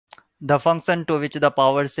the function to which the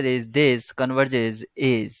power series this converges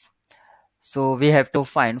is. So we have to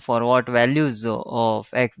find for what values of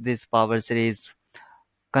x this power series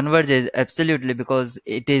converges absolutely, because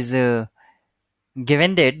it is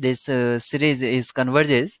given that this series is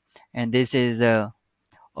converges and this is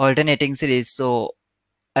alternating series, so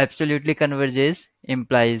absolutely converges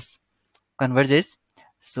implies converges.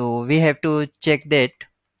 So we have to check that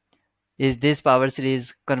is this power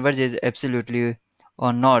series converges absolutely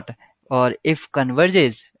or not, or if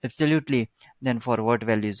converges absolutely, then for what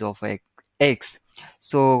values of x.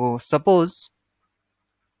 So suppose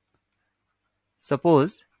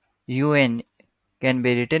un can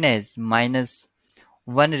be written as minus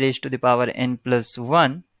 1 raised to the power n plus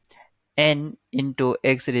 1 n into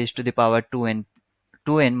x raised to the power 2n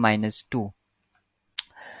minus 2.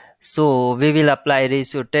 So we will apply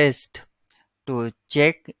ratio test to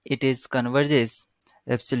check it is converges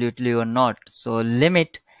absolutely or not. So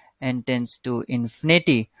limit n tends to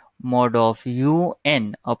infinity mod of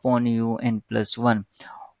un upon un plus 1.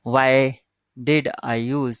 Why did I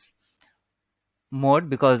use mod?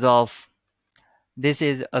 Because of this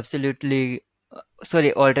is absolutely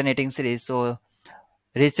alternating series, so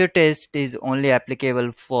ratio test is only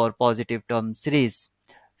applicable for positive term series,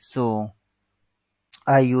 so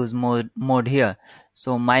I use mod here.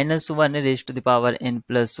 So minus 1 raised to the power n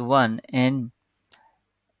plus 1 and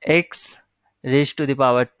x raised to the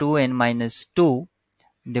power 2n minus 2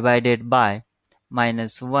 divided by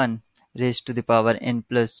minus 1 raised to the power n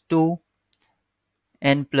plus 2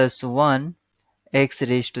 n plus 1 x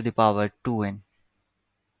raised to the power 2n.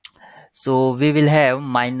 So we will have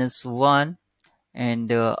minus 1,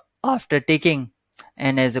 and after taking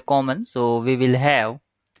n as a common, so we will have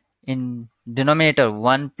in denominator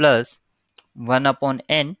 1 plus 1 upon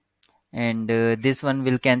n, and this one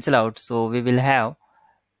will cancel out, so we will have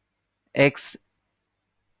x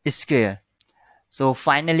square. So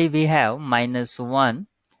finally we have minus 1,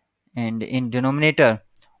 and in denominator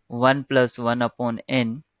 1 plus 1 upon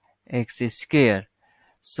n x square.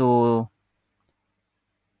 So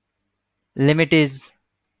limit is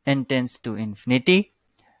n tends to infinity.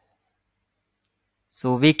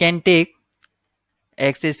 So we can take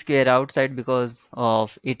x square outside because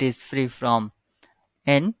of it is free from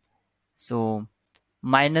n. So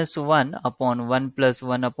minus 1 upon 1 plus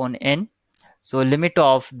 1 upon n. So limit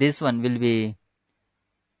of this one will be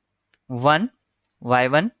 1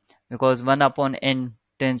 y1, because 1 upon n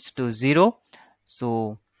tends to 0.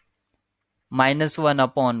 So minus 1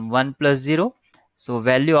 upon 1 plus 0. So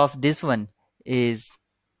value of this one is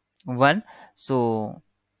 1. So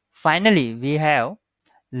finally we have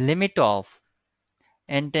limit of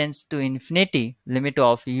n tends to infinity, limit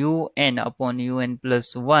of un upon un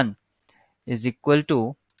plus 1 is equal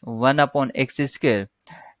to 1 upon x square,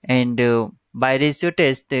 and by ratio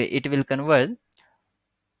test it will converge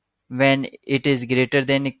when it is greater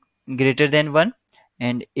than 1,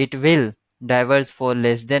 and it will diverge for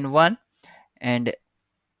less than 1, and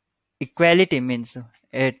equality means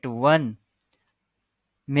at 1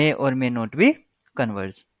 may or may not be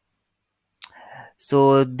converged.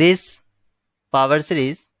 So this power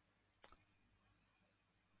series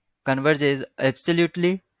converges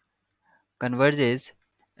absolutely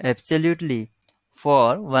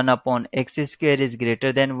for 1 upon x square is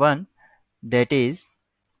greater than 1, that is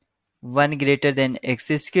 1 greater than x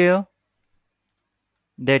square,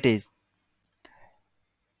 that is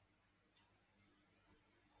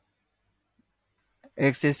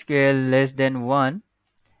x square less than 1.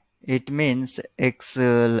 It means x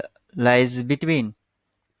lies between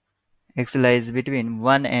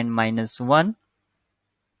 1 and minus 1.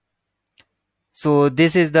 So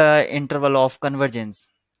this is the interval of convergence.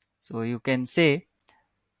 So you can say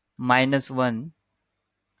minus 1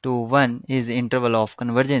 to 1 is interval of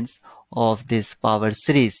convergence of this power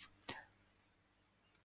series.